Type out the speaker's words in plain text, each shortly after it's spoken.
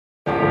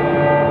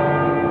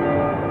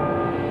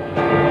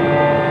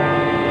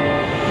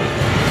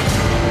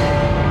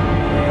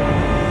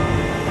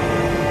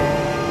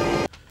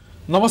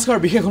নমস্কাৰ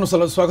বিশেষ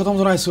অনুষ্ঠানত স্বাগতম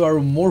জনাইছো আৰু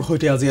মোৰ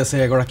হৈতে আজি আছে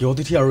এগৰাকী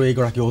অতিথি আৰু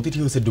এইগৰাকী অতিথি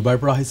হৈছে দুবাইৰ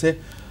পৰা আহিছে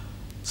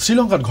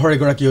শ্ৰীলংকাত ঘৰ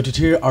এগৰাকী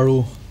অতিথিৰ আৰু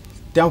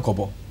তেওঁ ক'ব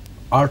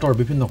আৰ্টৰ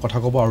বিভিন্ন কথা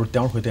ক'ব আৰু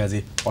তেওঁৰ হৈতে আজি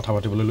কথা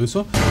পাতিবলৈ লৈছো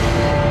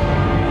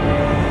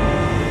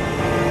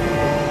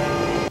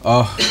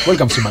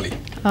ওয়েলকাম শ্ৰীমালী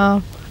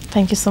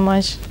থ্যাংক ইউ সো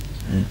মাচ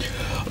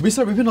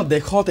বিশ্বৰ বিভিন্ন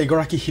দেশত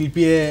এগৰাকী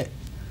শিল্পীয়ে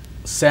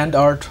স্যান্ড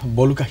আৰ্ট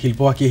বলুকা শিল্প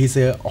আঁকি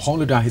আহিছে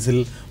অসমলৈ আহিছিল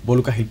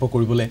বলুকা শিল্প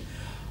কৰিবলৈ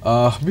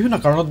বিভিন্ন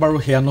কাৰণত বাৰু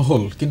হেয়া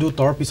নহল কিন্তু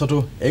তাৰ পিছতো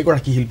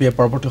এগৰাকী শিল্পীয়ে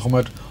পৰৱৰ্তী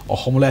সময়ত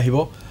অসমলৈ আহিব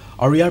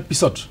আৰু ইয়াৰ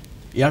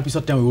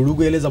পিছত তেওঁ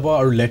উৰুগুৱেলৈ যাব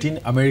আৰু Latin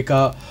America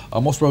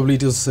most probably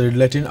it is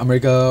Latin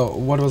America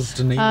what was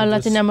the name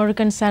Latin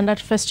American Sand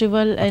Art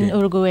Festival in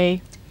Uruguay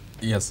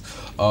yes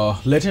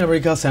Latin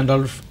America Sand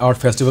Art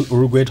Festival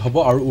Uruguayত হ'ব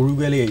আৰু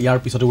উৰুগুৱেলৈ ইয়াৰ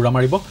পিছতে উৰা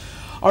মাৰিব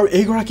আৰু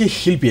এইগৰাকী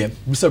শিল্পীয়ে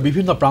বিশ্বৰ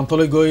বিভিন্ন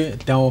প্ৰান্তলৈ গৈ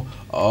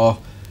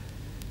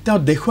তেওঁ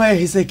দেখুৱাই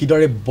আহিছে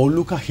কিদৰে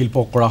বলুকা শিল্প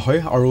কৰা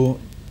হয় আৰু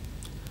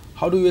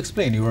how do you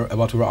explain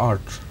about your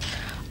art?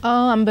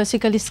 I'm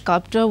basically a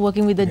sculptor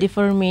working with a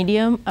different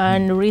medium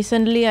and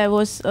recently I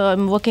was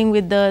working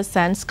with the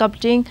sand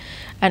sculpting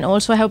and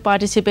also I have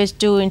participated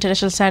to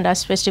International Sand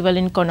Art Festival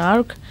in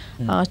Konark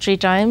 3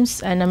 times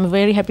and I'm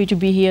very happy to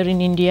be here in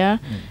India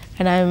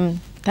and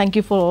thank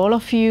you for all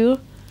of you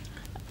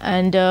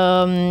and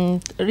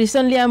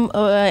recently I'm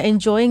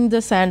enjoying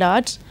the sand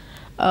art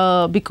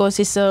because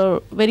it's a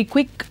very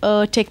quick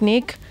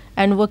technique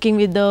and working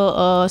with the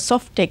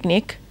soft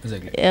technique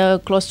exactly.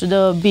 Close to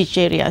the beach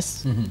areas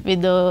with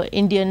the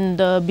Indian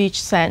beach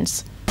sands.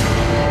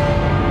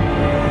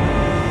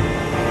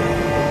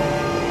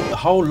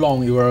 How long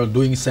you are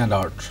doing sand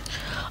art?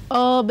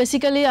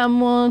 Basically, I'm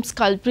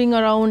sculpting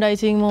around I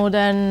think more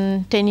than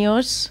 10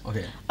 years.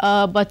 Okay.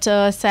 But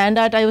sand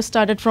art I was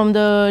started from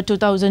the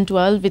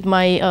 2012 with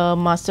my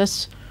masters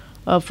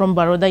from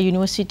Baroda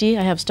University.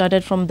 I have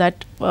started from that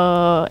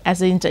as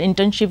an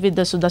internship with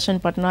the Sudarshan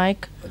Patnaik.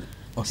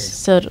 Okay.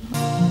 Sir.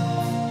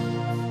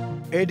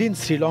 এদিন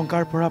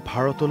শ্ৰীলংকাৰ পৰা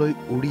ভাৰতলৈ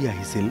উৰি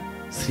আহিছিল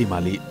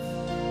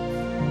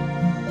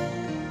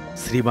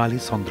শ্ৰীমালী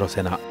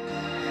চন্দ্ৰসেনা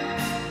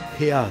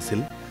হেয়া আছিল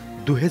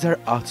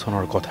 2008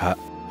 চনৰ কথা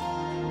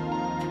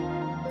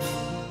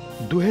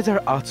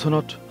 2008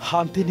 চনত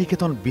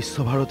শান্তিনিকেতন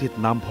বিশ্বভাৰতীত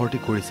নাম ভৰ্তি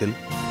কৰিছিল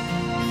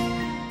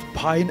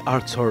ফাইন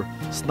আৰ্টছৰ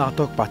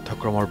স্নাতক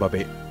পাঠ্যক্ৰমৰ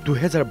বাবে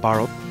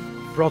 2012ত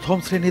প্ৰথম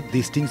শ্ৰেণীত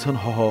ডিষ্টিংশ্যন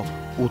সহ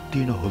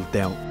উত্তীৰ্ণ হ'ল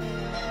তেওঁ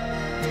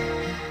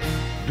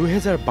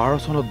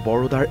 2012 চনত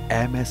বৰোদাৰ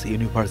MS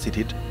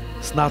ইউনিভাৰ্চিটিত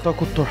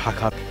স্নাতকোত্তৰ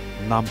শাখাত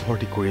নাম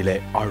ভৰ্তি কৰিলে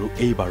আৰু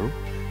এইবাৰো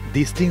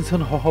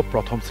ডিষ্টিংশ্যন সহ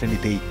প্ৰথম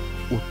শ্ৰেণীতেই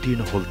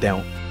উত্তীৰ্ণ হ'ল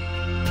তেওঁ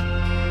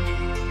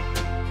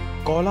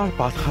কলাৰ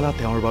পাঠশালা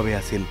তেওঁৰ বাবে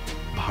আছিল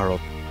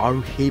ভাৰত আৰু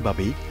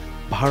সেইবাবেই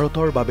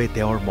ভাৰতৰ বাবে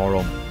তেওঁৰ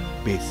মৰম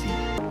বেছি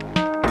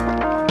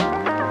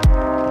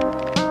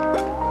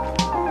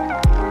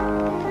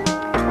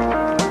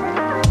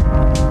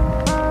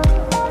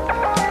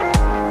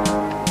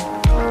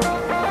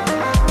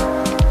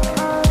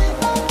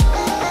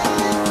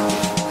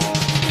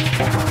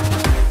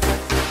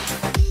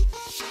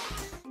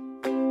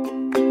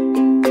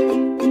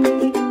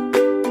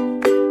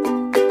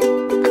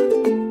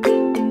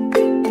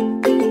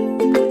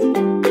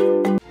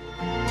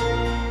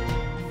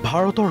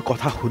ভাৰতৰ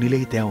কথা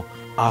শুনিলেই তেওঁ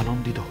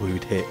আনন্দিত হৈ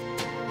উঠে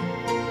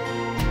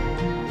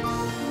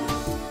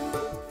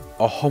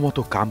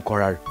অসমতো কাম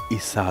কৰাৰ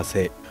ইচ্ছা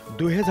আছে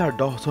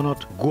 2010 চনত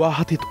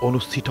গুৱাহাটীত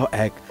অনুষ্ঠিত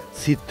এক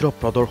চিত্ৰ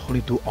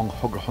প্ৰদৰ্শনীতো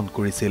অংশগ্ৰহণ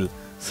কৰিছিল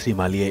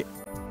শ্ৰীমালীয়ে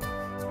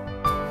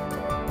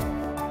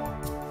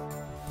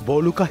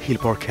বলুকা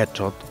শিল্পৰ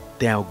ক্ষেত্ৰত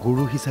তেওঁ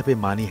গুৰু হিচাপে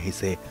মানি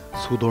আহিছে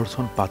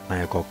সুদৰ্শন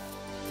পাটনায়কক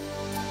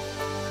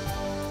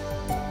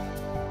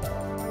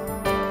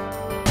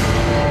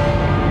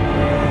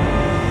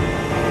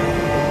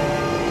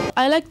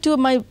I like to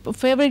my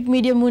favorite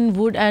medium in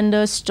wood and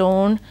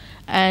stone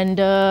and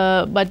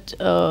but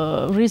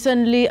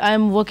recently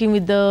I'm working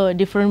with the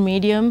different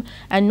medium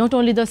and not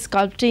only the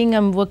sculpting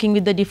I'm working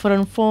with the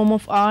different form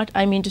of art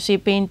I mean to say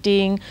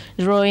painting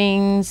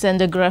drawings and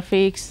the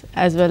graphics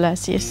as well as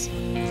yes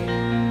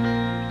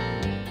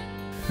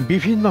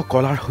বিভিন্ন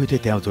কলাৰ হৈতে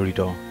তেওঁ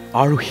জড়িত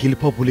আৰু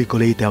শিল্প বুলি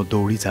ক'লেই তেওঁ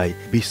দৌৰি যায়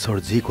বিশ্বৰ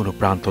যিকোনো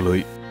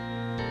প্ৰান্তলৈ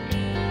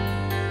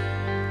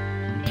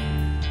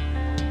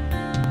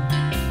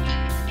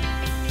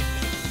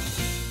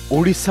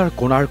ওড়িশাৰ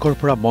কোণাৰ্কৰ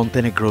পৰা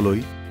মণ্টেনেগ্ৰলৈ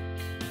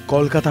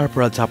কলকাতাৰ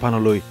পৰা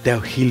জাপানলৈ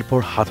তেওঁ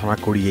শিল্পৰ সাধনা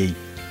কৰিয়েই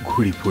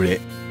ঘূৰি ফুৰে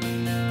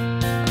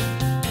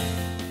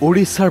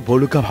ওড়িশাৰ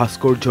বলুকা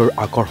ভাস্কৰ্যৰ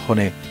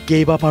আকৰ্ষণে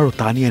কেইবাবাৰো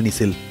টানি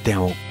আনিছিল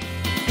তেওঁ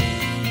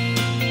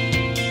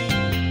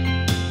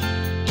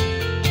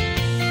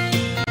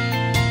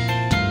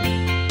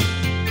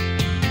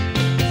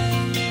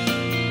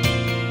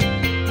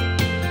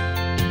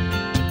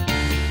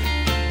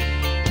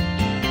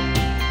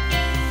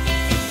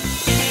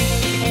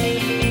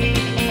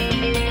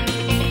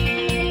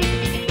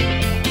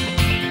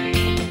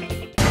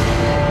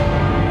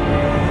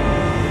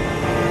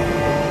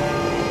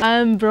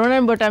I'm born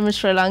and brought up in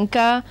Sri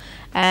Lanka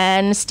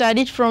and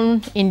studied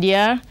from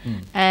India.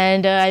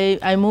 And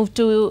I moved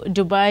to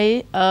Dubai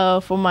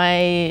for my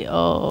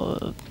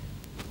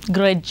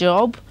great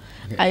job.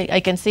 Okay. I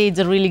can say it's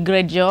a really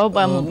great job.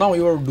 Now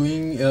you are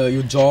doing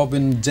your job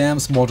in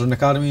James Modern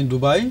Academy in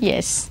Dubai?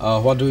 Yes.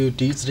 What do you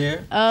teach there?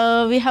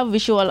 We have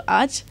visual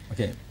arts.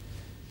 Okay.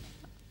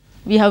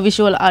 We have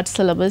visual arts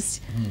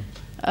syllabus.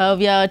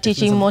 We are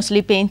teaching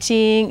mostly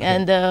painting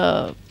and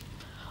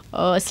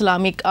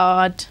Islamic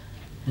art.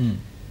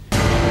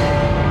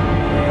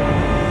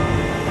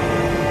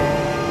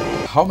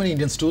 How many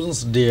Indian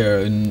students there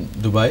in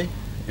Dubai?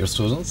 Your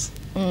students?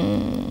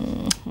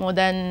 More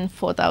than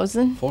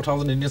 4,000.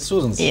 4,000 Indian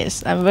students?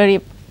 Yes, I'm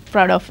very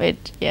proud of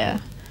it. Yeah.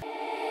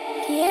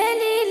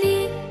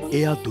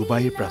 Ea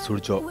Dubai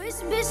Prasurjo.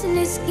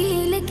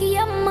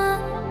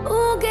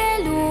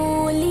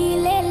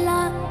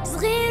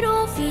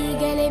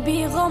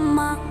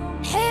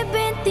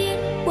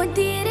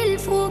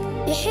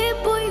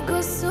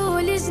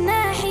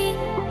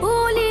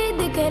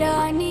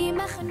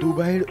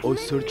 Dubair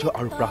ঐশ্বৰ্য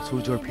আৰু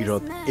প্ৰাচুৰ্যৰ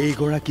ভিৰত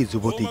এইগৰাকী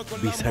যুৱতীক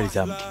বিচাৰি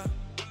যাম।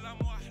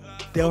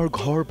 তেওঁৰ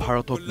ঘৰ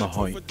ভাৰতত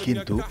নহয়,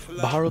 কিন্তু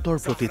ভাৰতৰ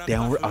প্ৰতি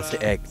তেওঁৰ আছে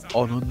এক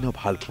অনন্য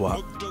ভালপোৱা।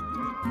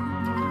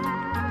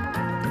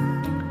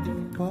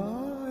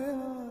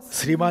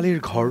 শ্ৰীমালীৰ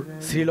ঘৰ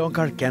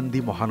শ্ৰীলংকাৰ কেন্দি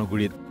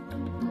মহানগৰীত।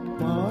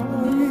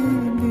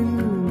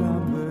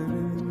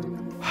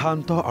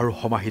 শান্ত আৰু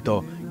সমাহিত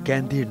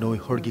কেন্দিৰ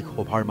নৈসৰ্গিক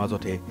শোভাৰ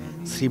মাজতে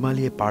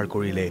শ্ৰীমালীয়ে পাৰ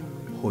কৰিলে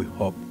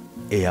শৈশৱ।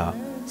 এয়া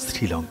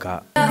শ্ৰীলংকা।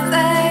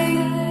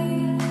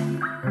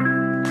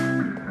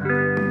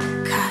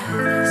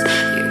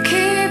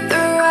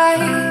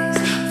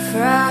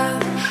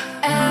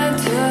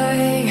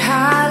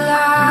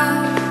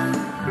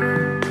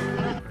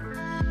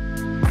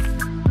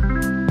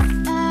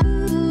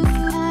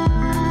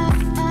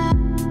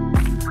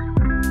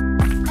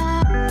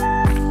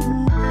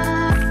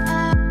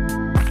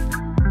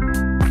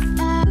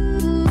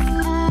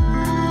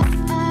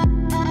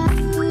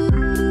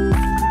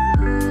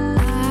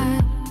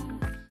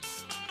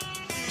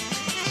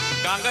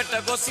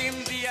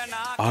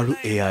 আৰু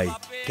এয়াই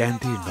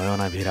কেন্দিৰ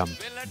নয়নাভিৰাম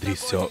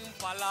দৃশ্য।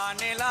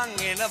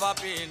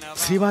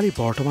 শ্ৰীমালী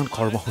বৰ্তমান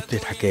কৰ্মসূত্ৰে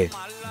থাকে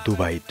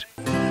ডুবাইত।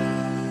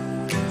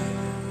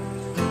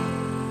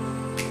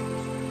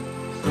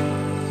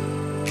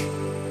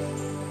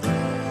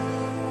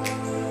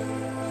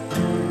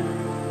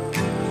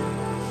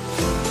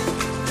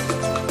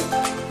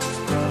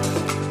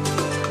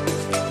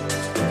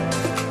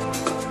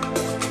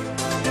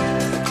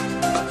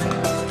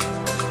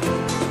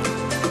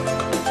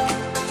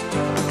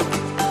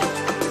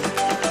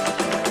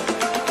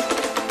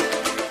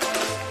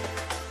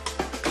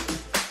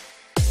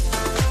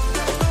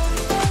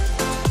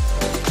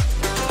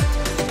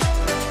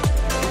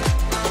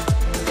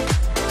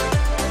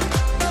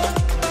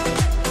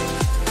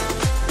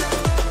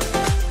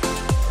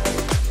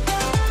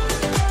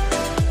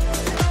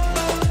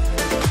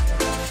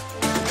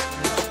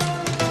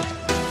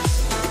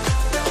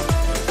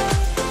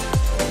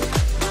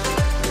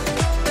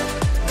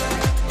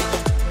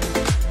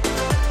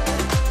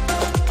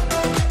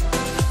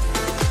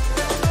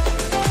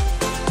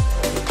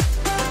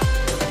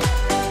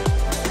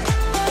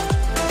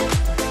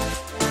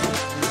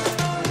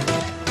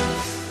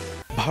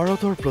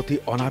 ভাৰতৰ প্ৰতি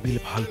অনাবিল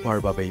ভাল পোৱাৰ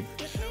বাবেই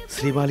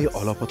শ্ৰীমালী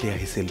অলপতে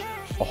আহিছিল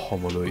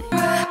অসমলৈ।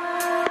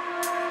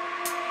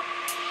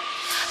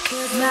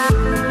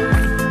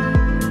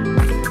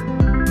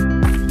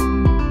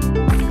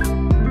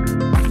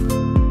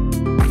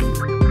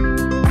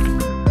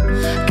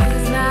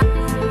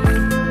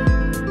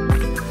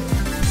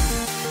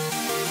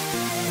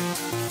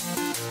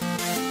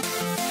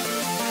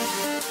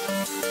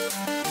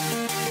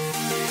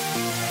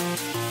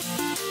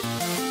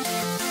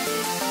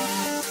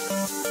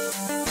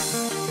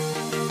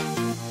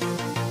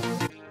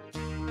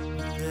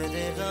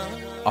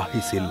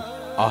 আহিছিল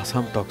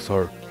আসাম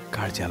টক্সৰ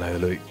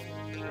কাৰ্যালয়লৈ।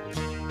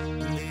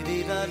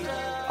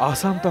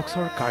 আসাম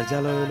টক্সৰ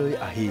কাৰ্যালয়লৈ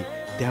আহি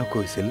তেওঁ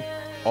কৈছিল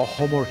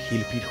অসমৰ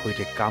শিল্পীৰ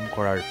সৈতে কাম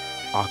কৰাৰ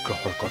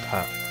আগ্ৰহৰ কথা।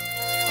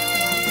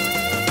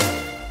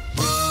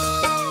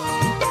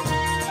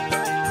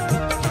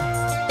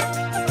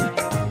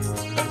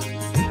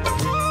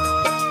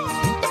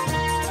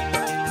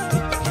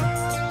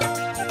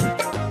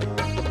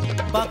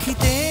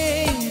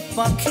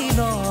 পাখি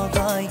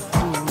লগাই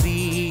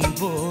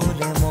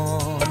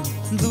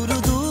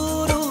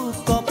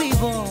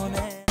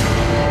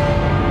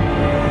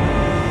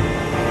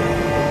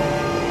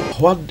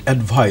What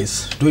advice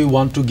do you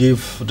want to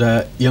give the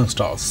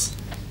youngsters,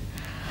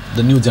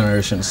 the new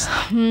generations?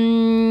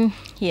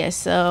 Yes,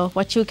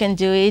 what you can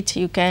do it,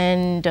 you can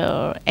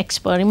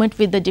experiment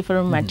with the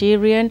different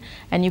material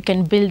and you can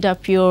build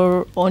up your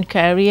own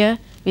career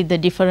with the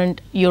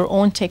your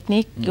own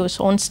technique, your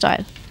own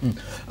style.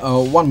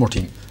 One more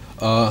thing.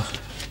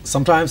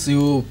 Sometimes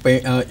you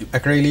paint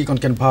acrylic on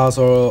canvas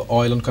or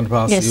oil on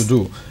canvas, yes. You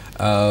do.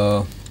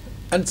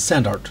 And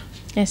sand art.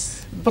 Yes.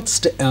 But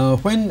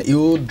when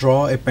you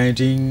draw a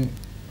painting,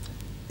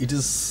 it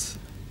is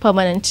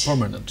Permanent.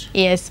 Permanent.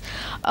 Yes.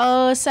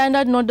 Sand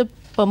art not the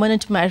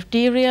permanent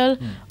material,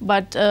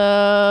 but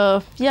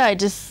yeah,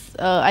 it is.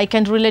 I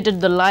can relate it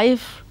to the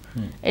life.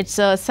 It's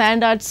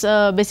sand arts.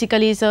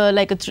 Basically, is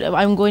like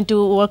I'm going to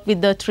work with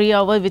the 3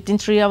 hours. Within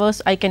 3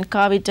 hours, I can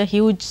carve it a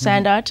huge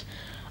sand art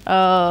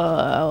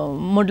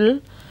model.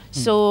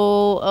 So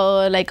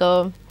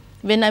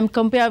when I'm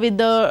compared with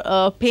the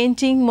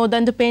painting, more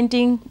than the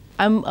painting,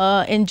 I'm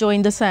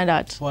enjoying the sand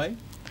art. Why?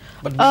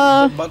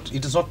 But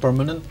it is not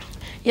permanent.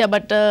 Yeah,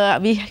 but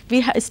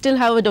we still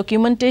have a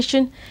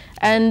documentation,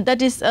 and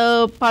that is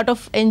part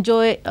of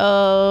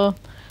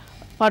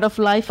part of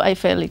life. I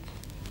feel it.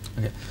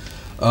 Okay.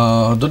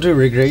 Don't you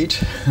regret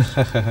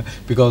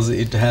because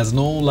it has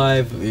no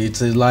life?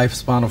 It's a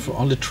lifespan of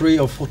only 3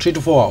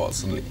 to 4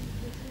 hours only.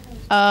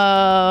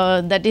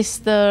 That is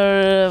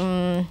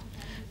the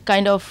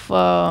kind of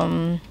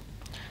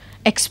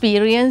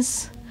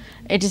experience.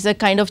 It is a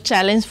kind of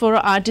challenge for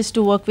artists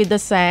to work with the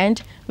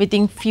sand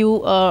within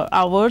few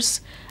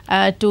hours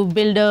to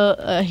build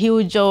a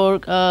huge or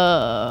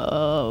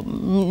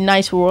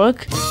nice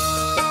work.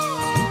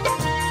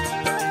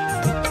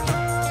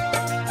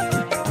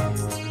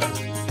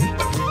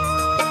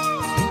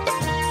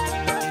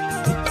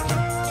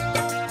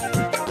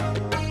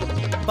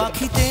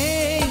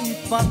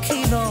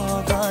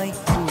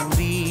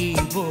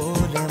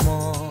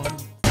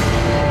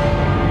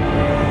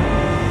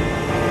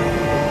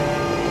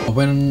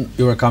 When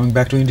you are coming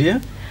back to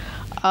India?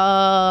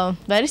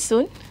 Very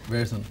soon.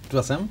 Very soon. To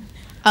Assam?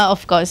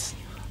 Of course.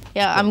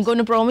 Yeah, yes. I'm going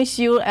to promise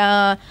you.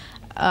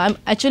 I'm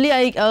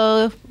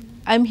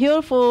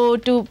here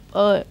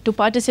to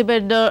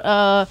participate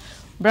the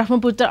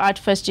Brahmaputra Art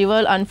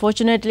Festival.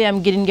 Unfortunately, I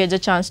didn't get a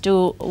chance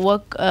to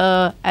work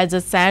as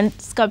a sand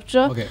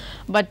sculptor. Okay.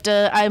 But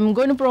I'm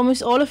going to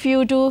promise all of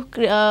you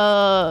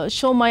to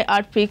show my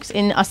art pics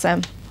in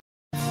Assam.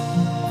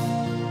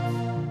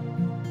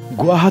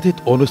 গুৱাহাটীত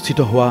অনুষ্ঠিত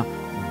হোৱা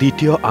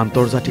দ্বিতীয়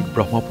আন্তৰ্জাতিক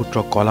ব্ৰহ্মপুত্ৰ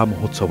কলা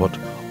মহোৎসৱত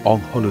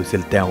অংশ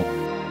লৈছিল তেওঁ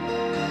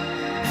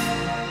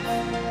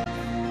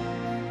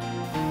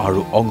আৰু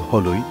অংশ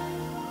লৈ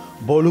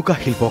বলুকা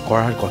শিল্প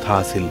কৰাৰ কথা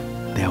আছিল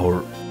তেওঁৰ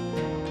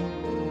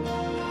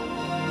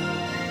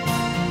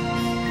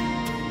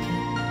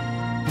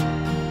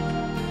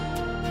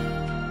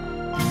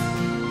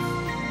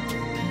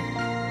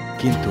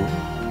কিন্তু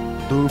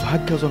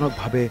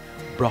দুৰ্ভাগ্যজনকভাৱে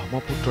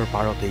ব্ৰহ্মপুত্ৰৰ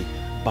পাৰতেই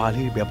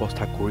বালিৰ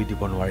ব্যৱস্থা কৰি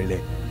দিব নোৱাৰিলে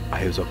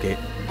আয়োজকে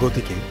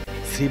গতিকে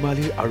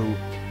শ্ৰীমালীৰ আৰু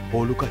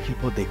বলুকা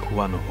শিল্প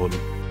দেখুওৱা নহল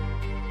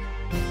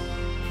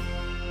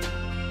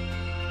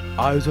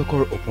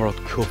আয়োজকৰ ওপৰত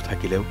ক্ষোভ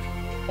থাকিলেও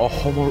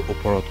অসমৰ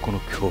ওপৰত কোনো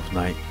ক্ষোভ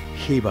নাই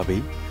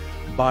সেইবাবেই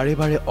বাৰে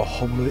বাৰে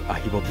অসমলৈ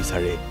আহিব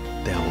বিচাৰে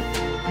তেওঁ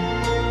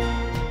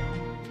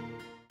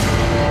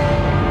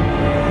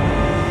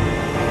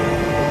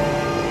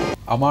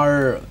আমাৰ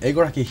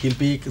এগৰাকী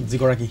শিল্পী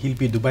যিগৰাকী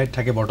শিল্পী ডুবাইত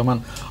থাকে বৰ্তমান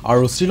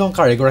আৰু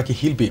শ্ৰীলংকাৰ এগৰাকী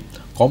শিল্পী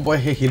কম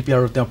বয়সী শিল্পী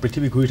আৰু তেওঁ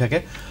পৃথিৱী ঘূৰি থাকে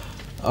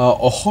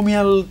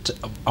অসমীয়াত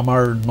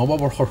আমাৰ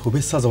নৱবৰ্ষৰ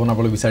শুভেচ্ছা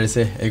জনাবলৈ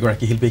বিচাৰিছে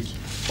এগৰাকী শিল্পী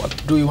What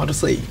do you want to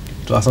say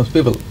to Assam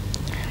people?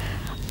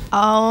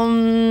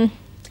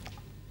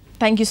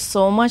 Thank you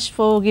so much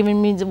for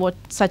giving me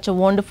such a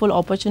wonderful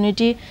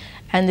opportunity,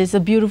 and it's a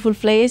beautiful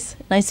place,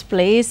 nice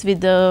place with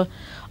the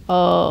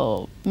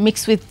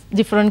mixed with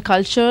different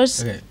cultures.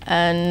 Okay.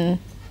 And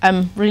I'm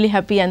really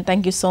happy and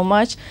thank you so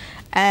much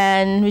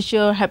and wish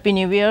you a happy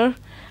new year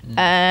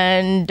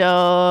and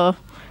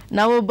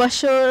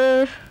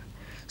Navabashar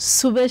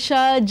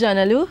Subesha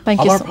Janalu.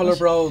 Thank you so much. Our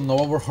fallow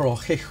Novabor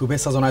He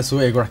Subesa Zonaisu,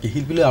 Egoraki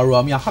Hilpili,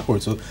 Arami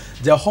Hakursu,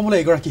 the Homola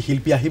Egoraki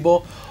Hilpia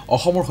Hibo, or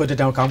Homor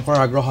Hotel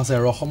Kamkara Grohase,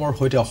 or Homor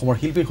Hotel, Homor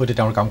Hilpi,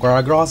 Hotel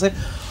Kamkara Grohase.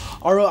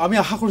 আৰু আমি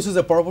আশা কৰিছো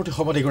যে পৰৱৰ্তী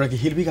সময়ত এগৰাকী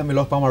শিল্পীক আমি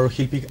লগ পাম আৰু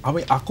শিল্পীক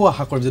আমি আকৌ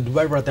আশা কৰিম যে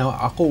দুবাইৰ পৰা তেওঁ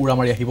আকৌ উৰা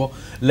মাৰি আহিব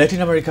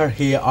লেটিন আমেৰিকাৰ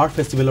সেই আৰ্ট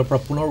ফেষ্টিভেলৰ পৰা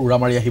পুনৰ উৰা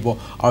মাৰি আহিব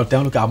আৰু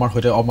তেওঁলোকে আমাৰ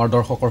সৈতে আমাৰ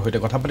দৰ্শকৰ সৈতে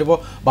কথা পাতিব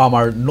বা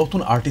আমাৰ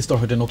নতুন আৰ্টিষ্টৰ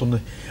সৈতে নতুন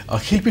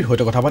শিল্পীৰ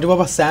সৈতে কথা পাতিব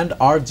বা স্যান্ড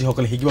আৰ্ট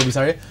যিসকলে শিকিব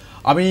বিচাৰে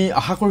আমি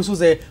আশা কৰিছো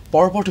যে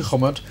পৰৱৰ্তী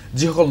সময়ত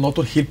যিসকল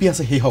নতুন শিল্পী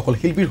আছে সেই সকল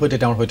শিল্পীৰ সৈতে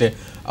তেওঁৰ সৈতে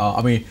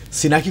আমি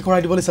চিনাকি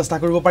কৰাই দিবলৈ চেষ্টা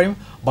কৰিব পাৰিম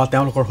বা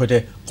তেওঁলোকৰ সৈতে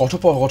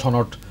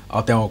কথোপকথনত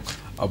তেওঁক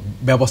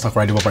ব্যৱস্থা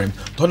কৰাই দিব পাৰিম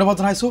ধন্যবাদ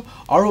জনাইছো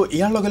আৰু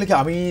ইয়াৰ লগে লগে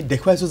আমি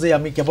দেখুৱাইছো যে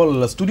আমি কেৱল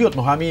ষ্টুডিঅত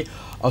নহয় আমি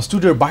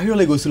ষ্টুডিঅৰ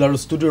বাহিৰলৈ গৈছিল আৰু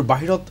ষ্টুডিঅৰ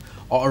বাহিৰত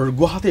আৰু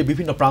গুৱাহাটীৰ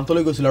বিভিন্ন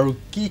প্ৰান্তলৈ গৈছিল আৰু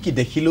কি কি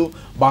দেখিলো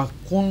বা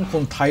কোন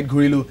কোন ঠাইত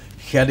ঘূৰিলো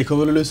হেয়া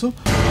দেখুৱাবলৈ লৈছো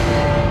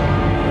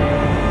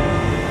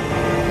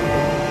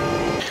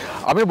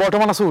আমি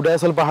বৰ্তমান আছো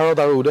উদয়াচল পাহাৰত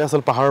আৰু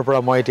উদয়াচল পাহাৰৰ পৰা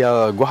মই এতিয়া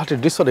গুৱাহাটীৰ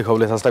দৃশ্য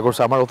দেখুৱাবলৈ চেষ্টা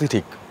কৰিছো আমাৰ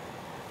অতিথিক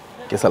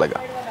কেসা লাগা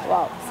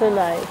वाओ सो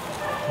नाइस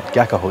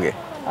क्या कहोगे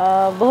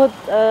बहुत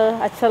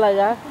अच्छा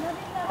लगा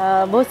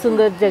बहुत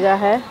सुंदर जगह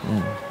है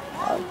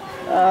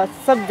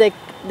सब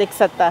देख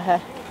सकता है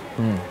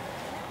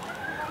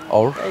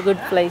और good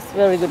place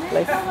very good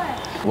place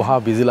वहाँ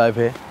बिजी लाइफ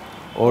है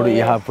और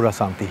यहाँ पूरा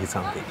शांति ही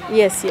शांति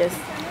यस यस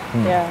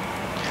या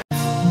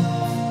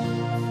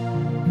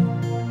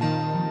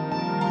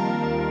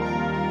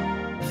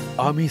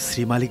আমি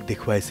শ্ৰীমালীক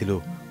দেখুৱাইছিলো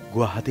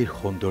গুৱাহাটীৰ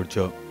সৌন্দৰ্য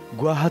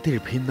গুৱাহাটীৰ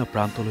ভিন্ন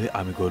প্ৰান্তলৈ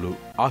আমি গলো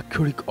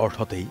আক্ষৰিক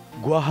অৰ্থতেই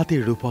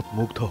গুৱাহাটীৰ ৰূপত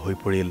মুগ্ধ হৈ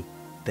পৰিল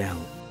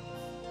তেওঁ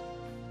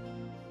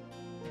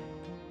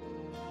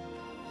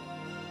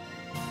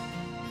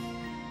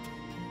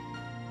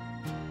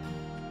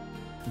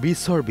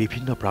বিশ্বৰ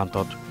বিভিন্ন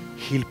প্ৰান্তত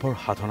শিল্পৰ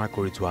সাধনা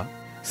কৰি যোৱা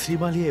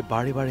শ্ৰীমালীয়ে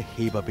বাৰে বাৰে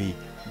সেইবাবেই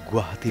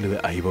গুৱাহাটীলৈ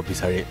আহিব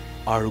বিচাৰে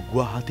আৰু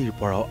গুৱাহাটীৰ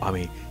পৰাও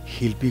আমি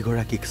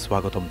শিল্পীগৰাকীক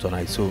স্বাগতম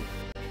জনাইছো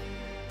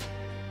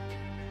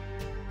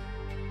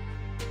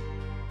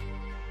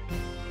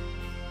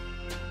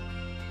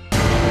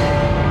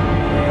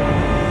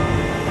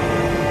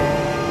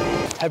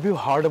Have you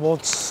heard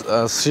about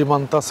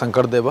Srimanta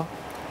Shankardeva?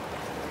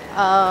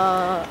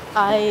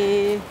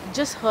 I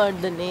just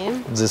heard the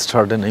name. Just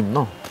heard the name,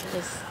 no?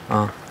 Yes.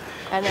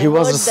 He And I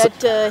was heard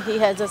that he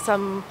has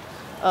some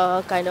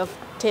kind of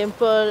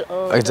temple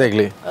or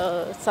Exactly.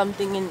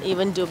 Something in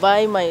even Dubai.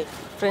 My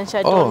friend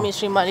had told me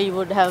Srimali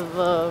would have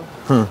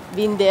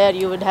been there.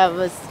 You would have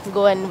us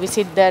go and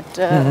visit that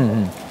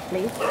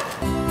place.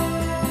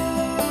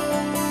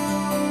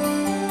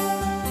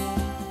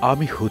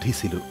 আমি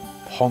সুধিছিলো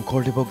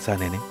শংকৰদেৱক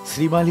জানেনে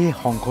শ্ৰীমালীয়ে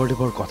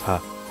শংকৰদেৱৰ কথা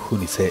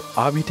শুনিছে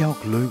আমি তেওঁক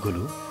লৈ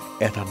গলো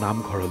এটা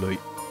নামঘৰলৈ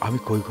আমি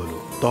কৈ গলো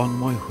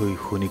তন্ময় হৈ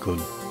শুনি গল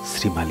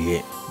শ্ৰীমালীয়ে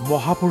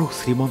মহাপুৰুষ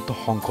শ্ৰীমন্ত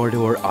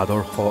শংকৰদেৱৰ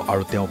আদৰ্শ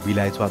আৰু তেওঁ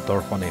বিলাই যোৱা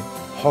দৰ্শনে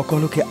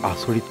সকলোকে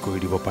আচৰিত কৰি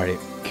দিব পাৰে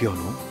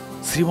কিয়নো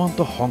শ্ৰীমন্ত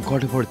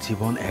শংকৰদেৱৰ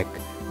জীৱন এক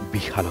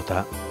বিশালতা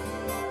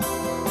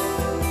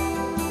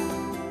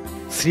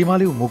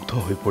শ্ৰীমালীও মুগ্ধ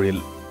হৈ পৰিল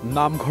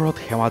নামঘৰত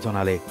সেৱা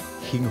জনালে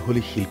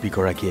সিংহলী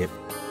শিল্পীগৰাকীয়ে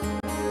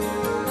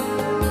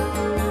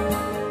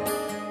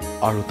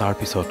আৰু তাৰ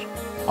পিছত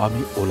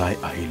আমি ওলাই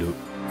আহিলো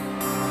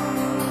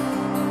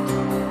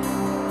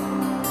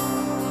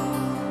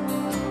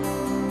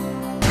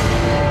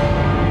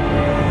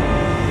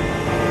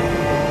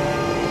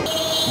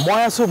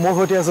মই আছো মোৰ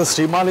সৈতে আছে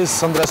শ্ৰীমালী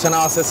চন্দ্ৰসেনা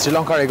আছে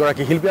শ্ৰীলংকাৰ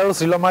এগৰাকী শিল্পী আৰু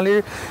শ্ৰীলংকালীৰ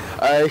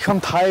এখন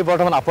ঠাই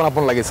বৰ্তমান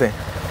আপন লাগিছে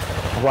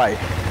why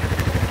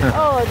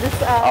this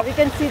we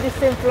can see the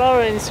same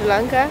flower in Sri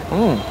Lanka.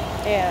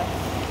 Yeah.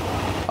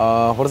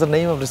 What is the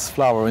name of this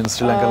flower in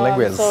Sri Lankan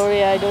language?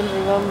 Sorry, I don't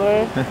remember.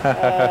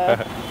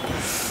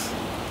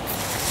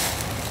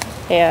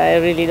 Yeah, I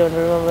really don't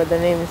remember the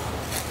names.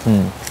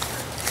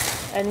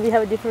 And we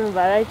have different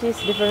varieties,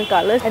 different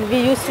colors, and we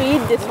used to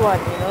eat this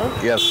one, you know.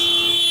 Yes.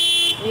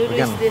 You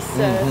use this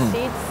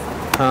seeds.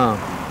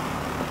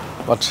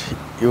 But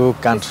you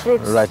can't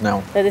right now.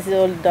 That is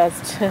all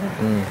dust.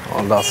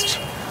 All dust.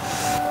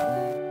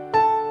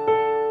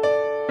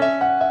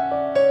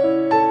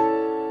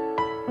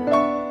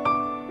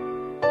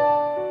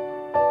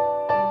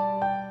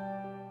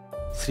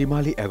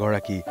 শ্ৰীমালী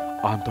এগৰাকী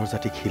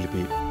আন্তৰ্জাতিক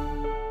শিল্পী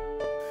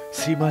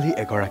শ্ৰীমালী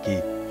এগৰাকী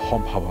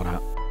সম্ভাৱনা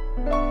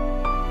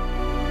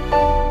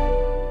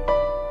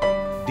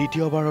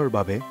দ্বিতীয়বাৰৰ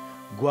বাবে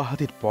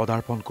গুৱাহাটীত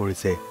পদাৰ্পণ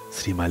কৰিছে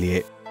শ্ৰীমালীয়ে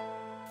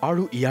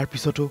আৰু ইয়াৰ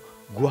পিছতো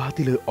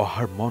গুৱাহাটীলৈ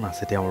অহাৰ মন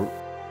আছে তেওঁৰ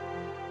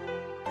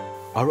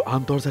আৰু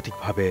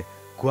আন্তৰ্জাতিকভাৱে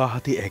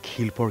গুৱাহাটী এক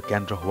শিল্পৰ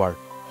কেন্দ্ৰ হোৱাৰ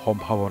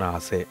সম্ভাৱনা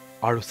আছে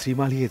আৰু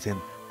শ্ৰীমালীয়ে যেন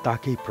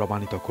তাকেই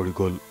প্ৰমাণিত কৰি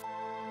গ'ল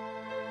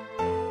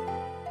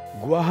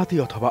গুৱাহাটী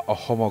অথবা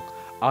অসমক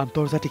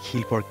আন্তৰ্জাতিক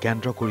শিল্পৰ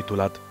কেন্দ্ৰ কৰি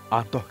তোলাত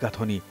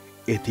আন্তঃগাঁথনি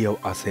এতিয়াও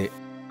আছে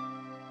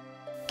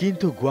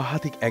কিন্তু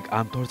গুৱাহাটীক এক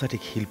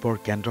আন্তৰ্জাতিক শিল্পৰ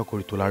কেন্দ্ৰ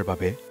কৰি তোলাৰ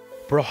বাবে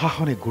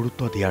প্ৰশাসনে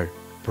গুৰুত্ব দিয়াৰ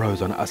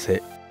প্ৰয়োজন আছে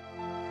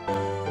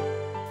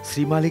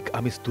শ্ৰীমালীক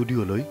আমি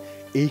ষ্টুডিঅ'লৈ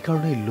এই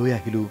কাৰণেই লৈ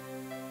আহিলো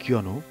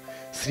কিয়নো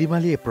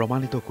শ্ৰীমালীয়ে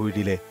প্ৰমাণিত কৰি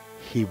দিলে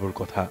সেইবোৰ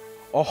কথা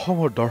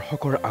অসমৰ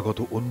দৰ্শকৰ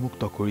আগতো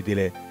উন্মুক্ত কৰি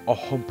দিলে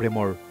অসম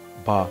প্ৰেমৰ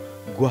বা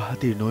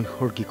গুৱাহাটীৰ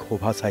নৈসৰ্গিক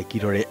শোভা চাই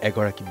কিদৰে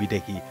এগৰাকী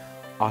বিদেশী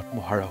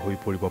আত্মহাৰা হৈ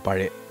পৰিব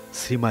পাৰে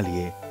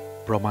শ্ৰীমালীয়ে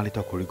প্ৰমাণিত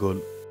কৰি গ'ল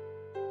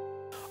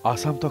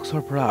আসাম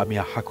টক্সৰ পৰা আমি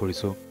আশা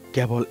কৰিছো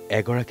কেৱল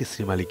এগৰাকী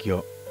শ্ৰীমালী কিয়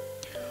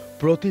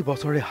প্ৰতি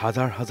বছৰে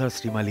হাজাৰ হাজাৰ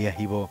শ্ৰীমালী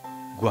আহিব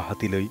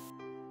গুৱাহাটীলৈ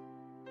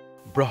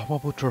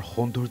ব্ৰহ্মপুত্ৰৰ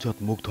সৌন্দৰ্যত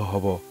মুগ্ধ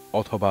হ'ব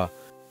অথবা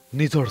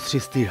নিজৰ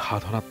সৃষ্টিৰ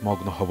সাধনাত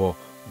মগ্ন হ'ব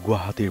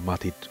গুৱাহাটীৰ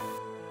মাটিত